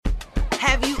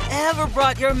Have you ever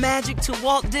brought your magic to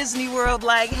Walt Disney World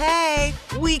like, hey,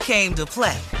 we came to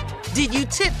play? Did you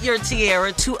tip your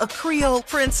tiara to a Creole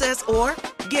princess or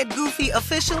get goofy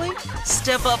officially?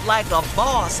 Step up like a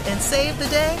boss and save the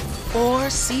day? Or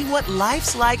see what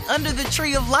life's like under the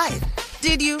tree of life?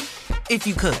 Did you? If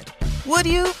you could. Would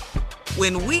you?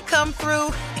 When we come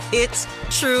through, it's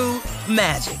true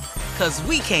magic. 'Cause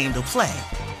we came to play.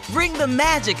 Bring the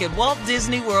magic at Walt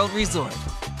Disney World Resort.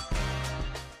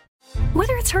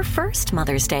 Whether it's her first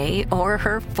Mother's Day or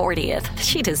her 40th,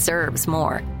 she deserves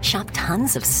more. Shop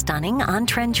tons of stunning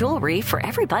on-trend jewelry for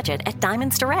every budget at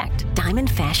Diamonds Direct. Diamond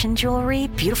fashion jewelry,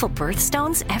 beautiful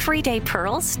birthstones, everyday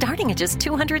pearls starting at just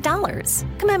 $200.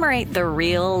 Commemorate the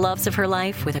real loves of her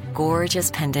life with a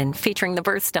gorgeous pendant featuring the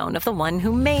birthstone of the one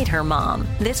who made her mom.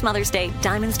 This Mother's Day,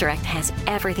 Diamonds Direct has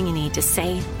everything you need to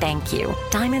say thank you.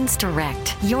 Diamonds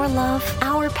Direct. Your love,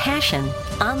 our passion.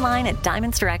 Online at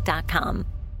diamondsdirect.com.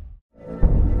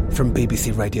 From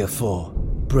BBC Radio 4,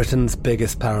 Britain's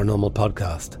biggest paranormal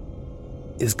podcast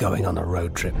is going on a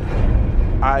road trip.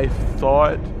 I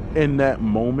thought in that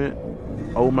moment,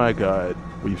 oh my God,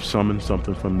 we've summoned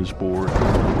something from this board.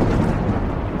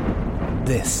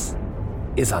 This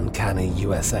is Uncanny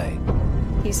USA.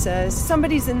 He says,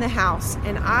 somebody's in the house,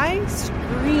 and I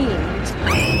screamed.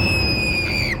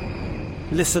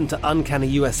 Listen to Uncanny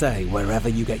USA wherever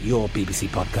you get your BBC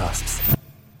podcasts,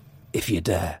 if you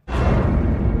dare.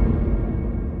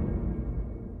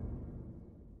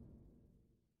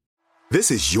 This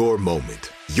is your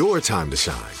moment, your time to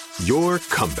shine, your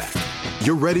comeback.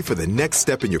 You're ready for the next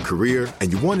step in your career,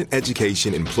 and you want an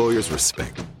education employers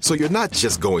respect. So you're not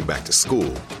just going back to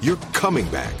school, you're coming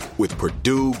back with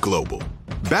Purdue Global.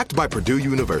 Backed by Purdue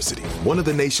University, one of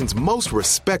the nation's most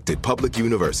respected public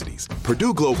universities,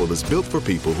 Purdue Global is built for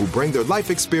people who bring their life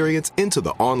experience into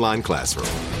the online classroom.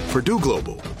 Purdue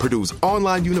Global, Purdue's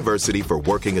online university for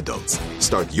working adults.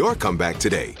 Start your comeback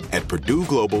today at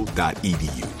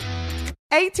purdueglobal.edu.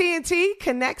 AT&T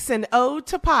connects an ode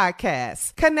to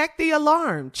podcasts. Connect the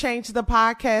alarm. Change the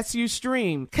podcast you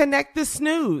stream. Connect the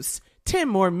snooze. 10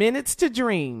 more minutes to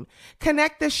dream.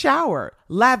 Connect the shower.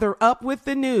 Lather up with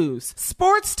the news.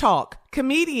 Sports talk,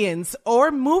 comedians,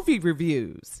 or movie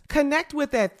reviews. Connect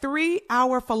with that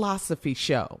 3-hour philosophy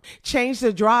show. Change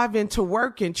the drive into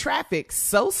work in traffic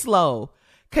so slow.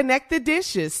 Connect the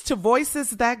dishes to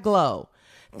voices that glow.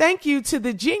 Thank you to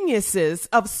the geniuses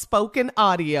of spoken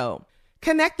audio.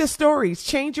 Connect the stories,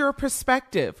 change your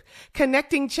perspective.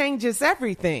 Connecting changes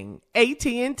everything.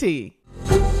 AT&T.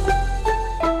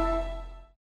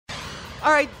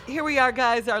 All right, here we are,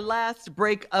 guys, our last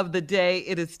break of the day.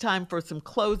 It is time for some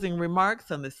closing remarks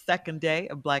on the second day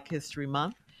of Black History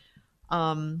Month.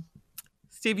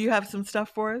 Steve, you have some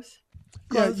stuff for us?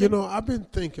 Closing? Yeah, I've been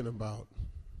thinking about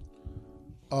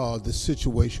the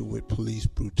situation with police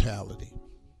brutality.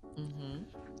 Mm-hmm.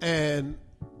 And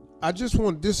I just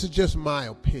this is just my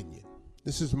opinion.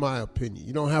 This is my opinion.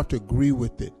 You don't have to agree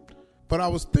with it. But I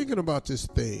was thinking about this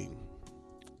thing,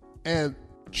 and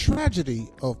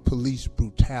tragedy of police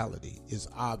brutality is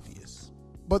obvious.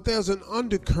 But there's an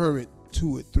undercurrent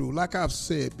to it through. Like I've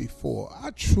said before, I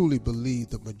truly believe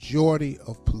the majority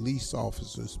of police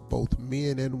officers, both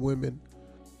men and women,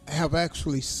 have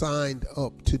actually signed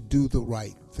up to do the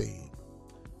right thing.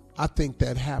 I think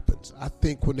that happens. I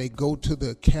think when they go to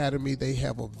the academy, they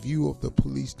have a view of the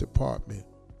police department.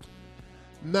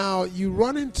 Now, you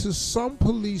run into some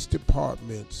police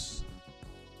departments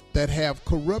that have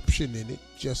corruption in it,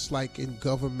 just like in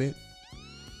government,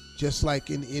 just like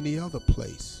in any other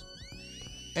place.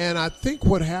 And I think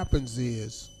what happens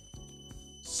is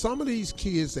some of these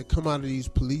kids that come out of these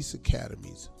police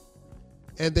academies,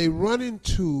 and they run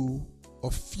into a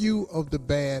few of the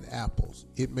bad apples.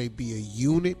 It may be a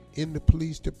unit in the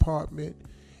police department.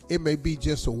 It may be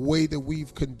just a way that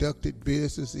we've conducted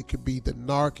business. It could be the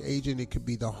narc agent. It could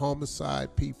be the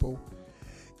homicide people.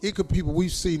 It could be people,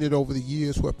 we've seen it over the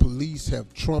years where police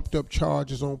have trumped up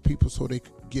charges on people so they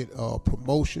could get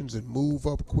promotions and move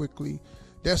up quickly.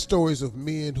 There's stories of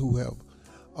men who have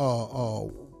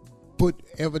put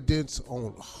evidence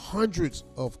on hundreds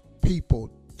of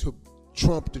people to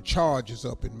trump the charges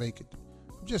up and make it.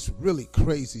 Just really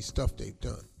crazy stuff they've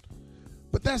done.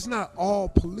 But that's not all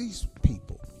police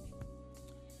people.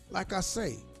 Like I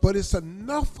say, but it's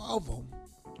enough of them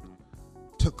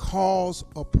to cause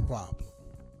a problem.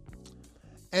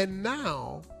 And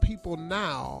now, people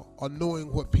now are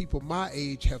knowing what people my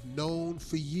age have known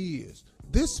for years.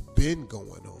 This been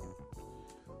going on.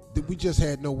 We just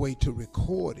had no way to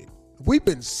record it. We've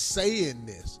been saying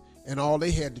this, and all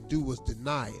they had to do was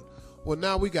deny it. Well,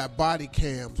 now we got body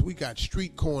cams, we got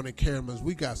street corner cameras,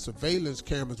 we got surveillance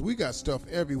cameras, we got stuff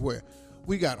everywhere.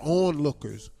 We got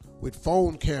onlookers with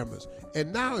phone cameras.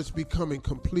 And now it's becoming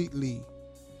completely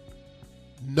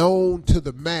known to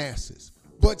the masses.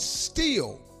 But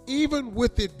still, even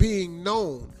with it being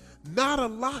known, not a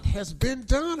lot has been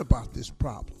done about this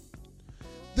problem.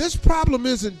 This problem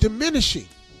isn't diminishing,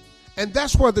 and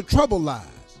that's where the trouble lies.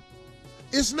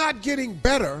 It's not getting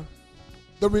better,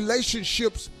 the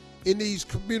relationships in these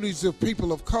communities of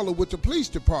people of color with the police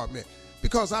department,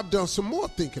 because I've done some more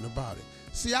thinking about it.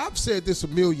 See, I've said this a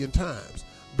million times.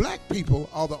 Black people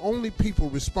are the only people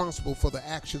responsible for the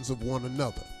actions of one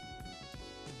another.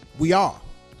 We are.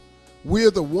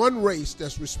 We're the one race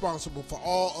that's responsible for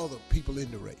all other people in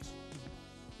the race.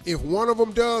 If one of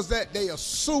them does that, they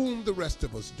assume the rest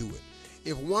of us do it.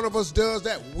 If one of us does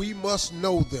that, we must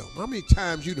know them. How many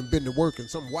times you done been to work and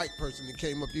some white person that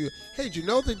came up to you, hey, did you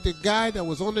know that the guy that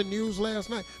was on the news last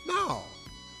night? No.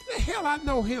 The hell I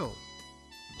know him.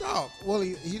 Dog, well,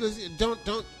 he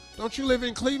don't you live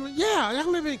in Cleveland? Yeah, I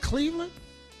live in Cleveland.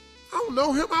 I don't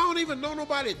know him. I don't even know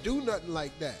nobody do nothing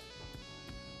like that.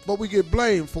 But we get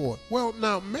blamed for it. Well,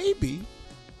 now maybe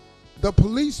the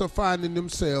police are finding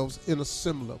themselves in a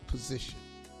similar position.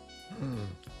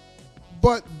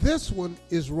 But this one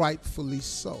is rightfully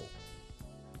so,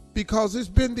 because it's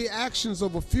been the actions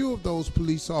of a few of those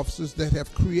police officers that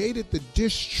have created the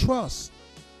distrust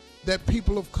that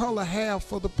people of color have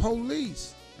for the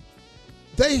police.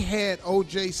 They had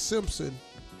O.J. Simpson.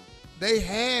 They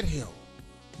had him.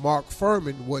 Mark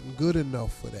Fuhrman wasn't good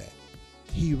enough for that.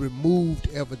 He removed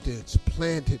evidence,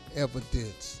 planted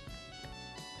evidence,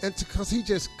 and because he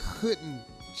just couldn't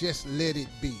just let it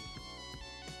be.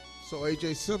 So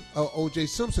O.J.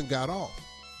 Simpson got off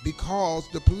because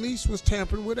the police was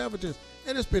tampering with evidence.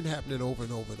 And it's been happening over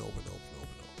and over and over and over and over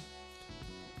and over.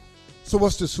 So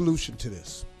what's the solution to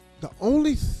this? The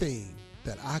only thing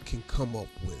that I can come up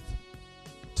with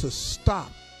to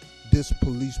stop this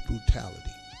police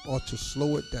brutality or to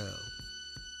slow it down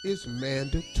is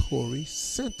mandatory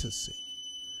sentencing.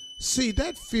 See,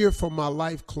 that fear for my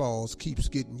life clause keeps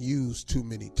getting used too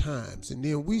many times. And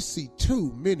then we see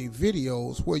too many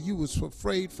videos where you was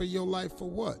afraid for your life for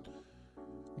what?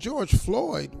 George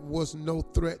Floyd was no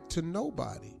threat to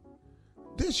nobody.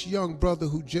 This young brother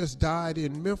who just died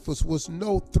in Memphis was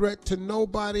no threat to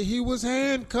nobody. He was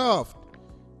handcuffed.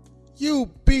 You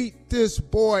beat this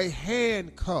boy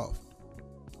handcuffed.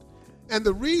 And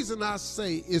the reason I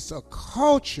say it's a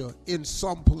culture in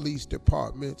some police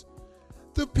departments,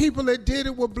 the people that did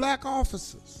it were black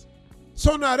officers.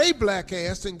 So now they black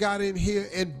assed and got in here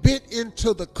and bit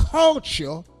into the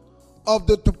culture of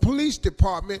the police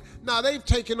department. Now they've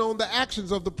taken on the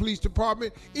actions of the police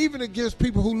department, even against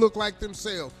people who look like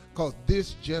themselves, because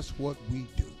this is just what we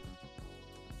do.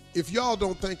 If y'all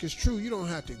don't think it's true, you don't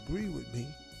have to agree with me.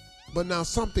 But now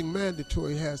something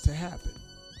mandatory has to happen.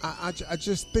 I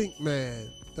just think, man,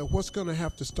 that what's going to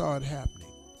have to start happening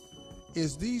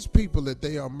is these people that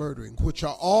they are murdering, which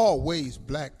are always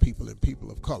black people and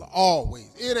people of color, always.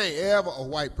 It ain't ever a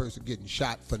white person getting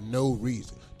shot for no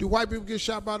reason. Do white people get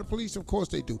shot by the police? Of course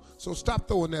they do. So stop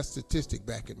throwing that statistic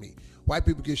back at me. White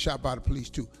people get shot by the police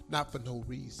too, not for no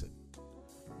reason.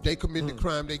 They commit the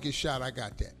crime, they get shot, I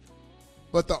got that.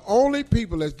 But the only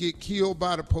people that get killed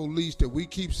by the police that we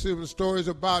keep seeing stories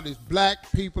about is black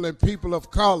people and people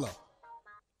of color.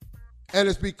 And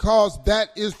it's because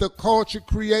that is the culture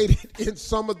created in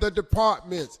some of the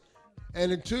departments.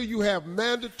 And until you have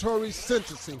mandatory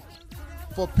sentencing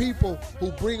for people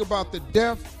who bring about the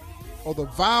death or the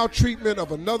vile treatment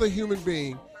of another human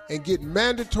being and get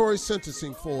mandatory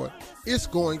sentencing for it, it's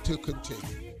going to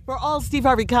continue. For all Steve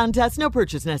Harvey contests, no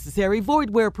purchase necessary,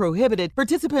 void where prohibited.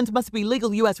 Participants must be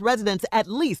legal U.S. residents at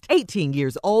least 18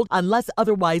 years old unless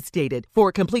otherwise stated.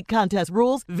 For complete contest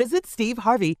rules, visit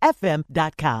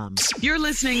SteveHarveyFM.com. You're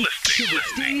listening to the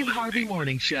Steve Harvey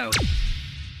Morning Show.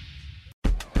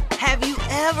 Have you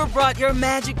ever brought your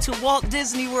magic to Walt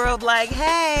Disney World like,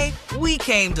 hey, we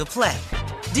came to play?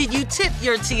 Did you tip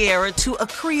your tiara to a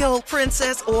Creole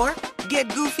princess or get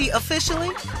goofy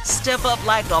officially? Step up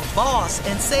like a boss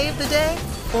and save the day?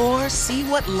 Or see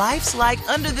what life's like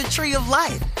under the tree of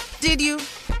life? Did you?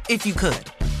 If you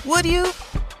could. Would you?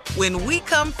 When we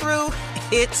come through,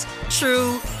 it's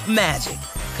true magic.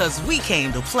 'Cause we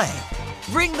came to play.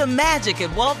 Bring the magic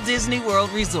at Walt Disney World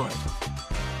Resort.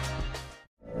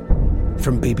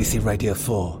 From BBC Radio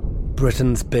 4,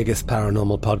 Britain's biggest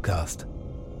paranormal podcast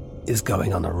is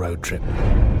going on a road trip.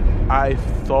 I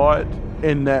thought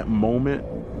in that moment,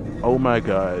 oh my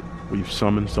God, we've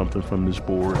summoned something from this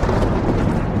board.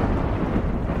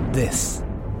 This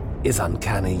is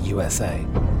Uncanny USA.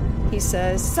 He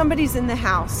says, somebody's in the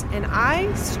house, and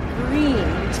I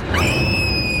screamed.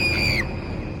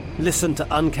 Listen to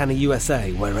Uncanny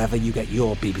USA wherever you get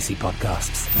your BBC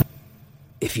podcasts,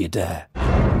 if you dare.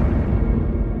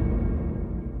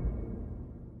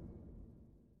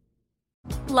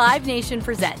 Live Nation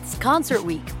presents Concert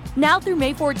Week. Now through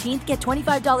May 14th, get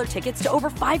 $25 tickets to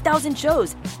over 5,000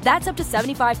 shows. That's up to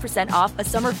 75% off a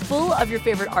summer full of your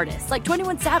favorite artists like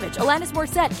 21 Savage, Alanis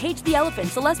Morissette, Cage the Elephant,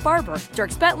 Celeste Barber,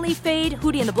 Dierks Bentley, Fade,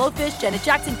 Hootie and the Blowfish, Janet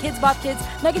Jackson, Kids Bop Kids,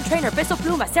 Meghan Trainor, Peso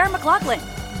Pluma, Sarah McLachlan.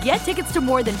 Get tickets to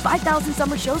more than 5,000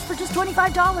 summer shows for just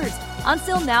 $25.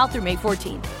 Until now through May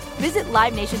 14th. Visit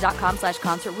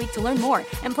LiveNation.com/Concert Week to learn more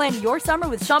and plan your summer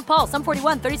with Sean Paul, Sum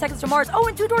 41, 30 Seconds to Mars,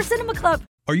 and Two Door Cinema Club.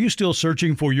 Are you still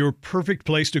searching for your perfect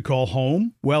place to call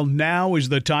home? Well, now is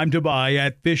the time to buy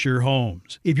at Fisher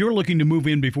Homes. If you're looking to move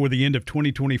in before the end of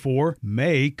 2024,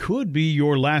 May could be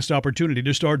your last opportunity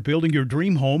to start building your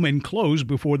dream home and close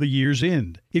before the year's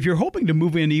end. If you're hoping to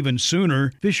move in even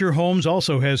sooner, Fisher Homes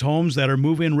also has homes that are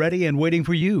move-in ready and waiting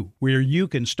for you, where you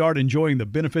can start enjoying the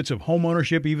benefits of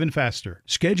homeownership even faster.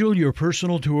 Schedule your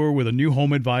personal tour with a new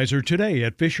home advisor today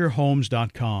at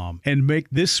FisherHomes.com and make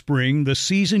this spring the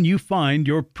season you find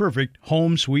your perfect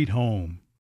home sweet home.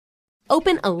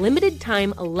 Open a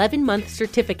limited-time 11-month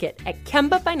certificate at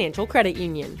Kemba Financial Credit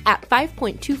Union. At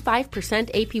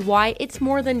 5.25% APY, it's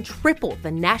more than triple the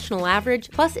national average,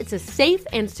 plus it's a safe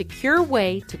and secure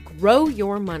way to grow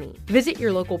your money. Visit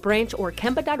your local branch or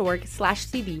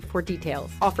kemba.org/cb for details.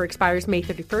 Offer expires May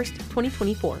 31st,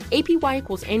 2024. APY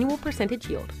equals annual percentage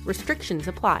yield. Restrictions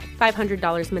apply.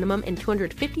 $500 minimum and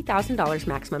 $250,000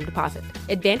 maximum deposit.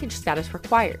 Advantage status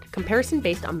required. Comparison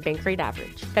based on bank rate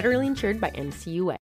average. Federally insured by NCUA.